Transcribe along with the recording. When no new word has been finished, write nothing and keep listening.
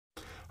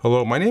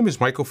Hello, my name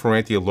is Michael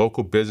Ferrante, a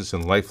local business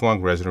and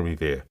lifelong resident of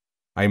Revere.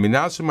 I am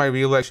announcing my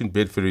re-election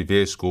bid for the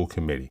Revere School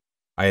Committee.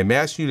 I am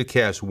asking you to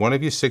cast one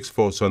of your 6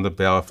 votes on the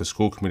ballot for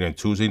School Committee on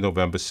Tuesday,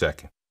 November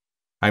 2nd.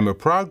 I am a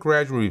proud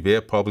graduate of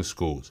Revere Public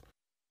Schools.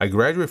 I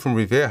graduated from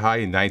Revere High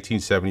in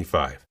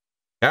 1975.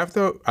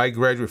 After I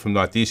graduated from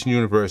Northeastern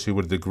University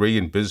with a degree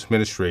in business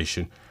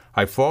administration,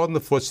 I followed in the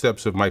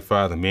footsteps of my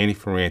father, Manny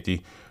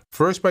Ferrante,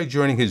 first by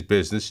joining his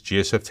business,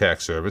 GSF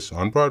Tax Service,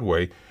 on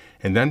Broadway,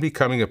 and then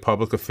becoming a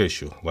public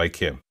official like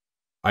him.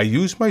 I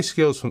used my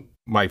skills from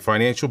my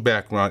financial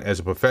background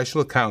as a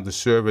professional accountant to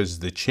serve as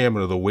the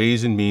chairman of the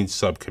Ways and Means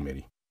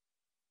Subcommittee.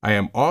 I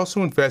am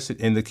also invested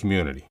in the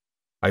community.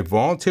 I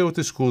volunteered with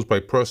the schools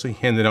by personally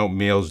handing out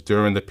meals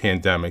during the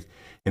pandemic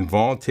and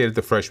volunteered at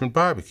the freshman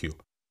barbecue.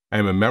 I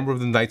am a member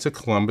of the Knights of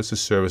Columbus, a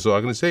service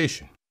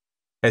organization.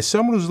 As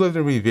someone who's lived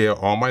in Revere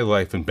all my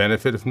life and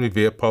benefited from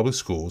Revere Public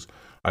Schools,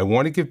 I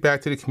want to give back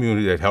to the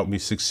community that helped me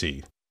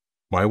succeed.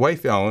 My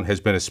wife, Ellen, has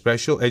been a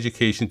special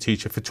education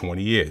teacher for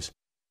 20 years.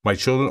 My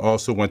children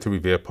also went to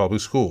Revere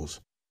Public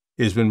Schools.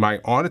 It has been my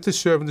honor to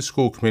serve in the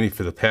school committee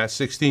for the past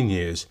 16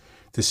 years,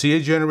 to see a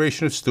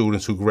generation of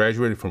students who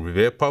graduated from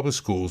Revere Public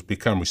Schools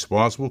become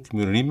responsible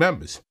community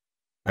members.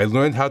 I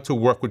learned how to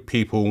work with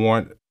people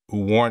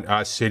who want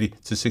our city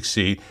to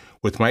succeed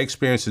with my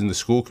experiences in the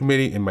school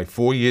committee and my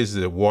 4 years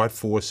as a Ward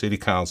 4 city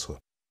councilor.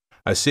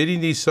 Our city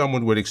needs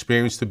someone with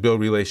experience to build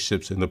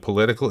relationships in the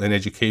political and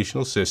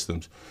educational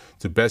systems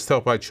to best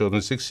help our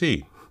children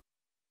succeed.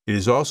 It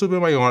has also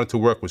been my honor to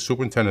work with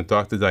Superintendent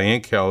Dr.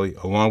 Diane Kelly,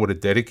 along with a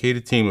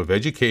dedicated team of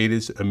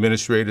educators,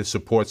 administrators,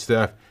 support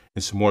staff,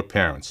 and some more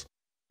parents.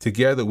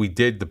 Together, we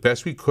did the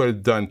best we could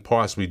have done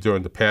possibly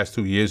during the past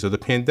 2 years of the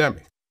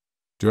pandemic.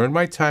 During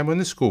my time on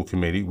the school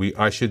committee, we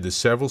ushered the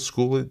several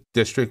school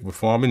district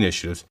reform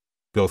initiatives,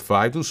 built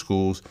 5 new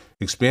schools,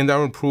 expanded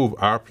our improved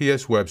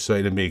RPS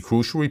website, and made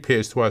crucial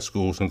repairs to our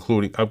schools,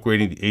 including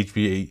upgrading the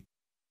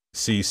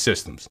HVAC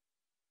systems.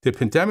 The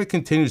pandemic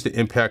continues to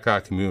impact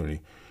our community.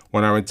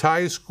 When our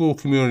entire school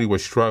community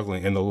was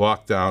struggling in the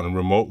lockdown and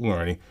remote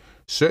learning,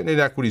 certain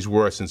inequities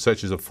worsened,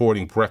 such as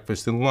affording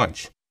breakfast and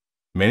lunch.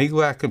 Many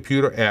lack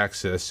computer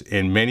access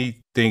and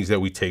many things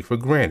that we take for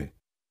granted.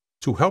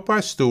 To help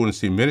our students,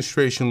 the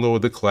administration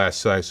lowered the class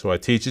size so our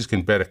teachers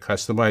can better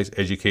customize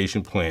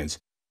education plans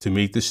to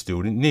meet the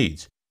student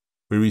needs.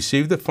 We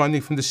received the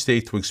funding from the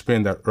state to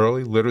expand our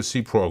early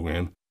literacy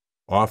program,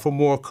 offer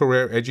more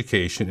career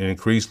education, and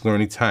increase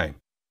learning time.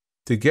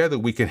 Together,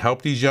 we can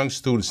help these young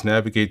students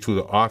navigate through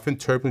the often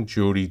turbulent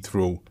journey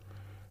through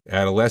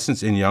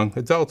adolescence and young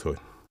adulthood.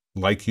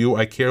 Like you,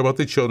 I care about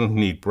the children who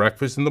need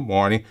breakfast in the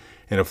morning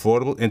and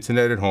affordable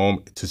internet at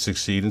home to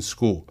succeed in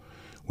school.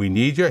 We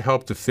need your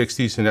help to fix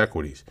these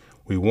inequities.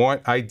 We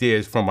want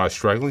ideas from our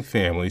struggling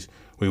families.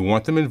 We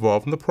want them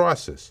involved in the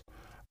process.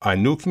 Our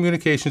new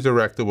communications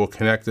director will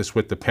connect us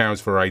with the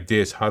parents for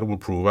ideas how to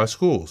improve our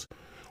schools.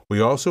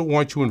 We also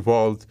want you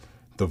involved,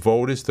 the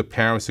voters, the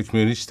parents, the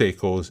community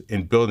stakeholders,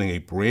 in building a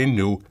brand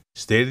new,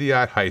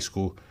 state-of-the-art high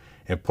school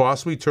and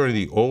possibly turning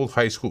the old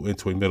high school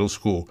into a middle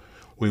school.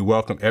 We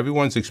welcome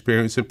everyone's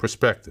experience and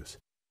perspectives.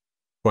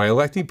 By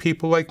electing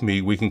people like me,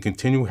 we can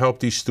continue to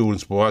help these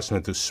students blossom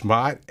into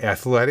smart,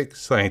 athletic,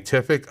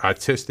 scientific,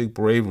 artistic,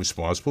 brave,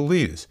 responsible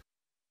leaders.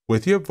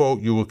 With your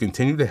vote, you will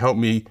continue to help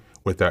me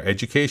with our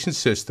education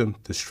system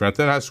to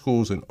strengthen our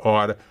schools and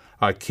order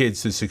our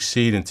kids to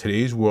succeed in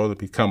today's world and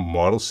become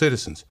model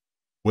citizens.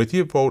 With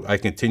your vote, I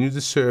continue to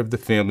serve the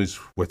families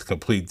with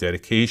complete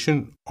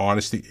dedication,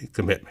 honesty, and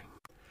commitment.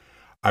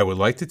 I would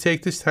like to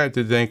take this time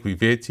to thank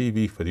Revere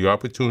TV for the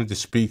opportunity to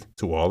speak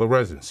to all the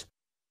residents.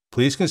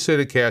 Please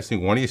consider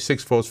casting one of your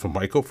 6 votes for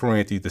Michael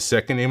Ferrante, the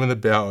second name on the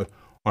ballot,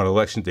 on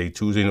Election Day,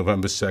 Tuesday,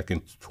 November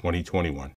 2nd, 2021.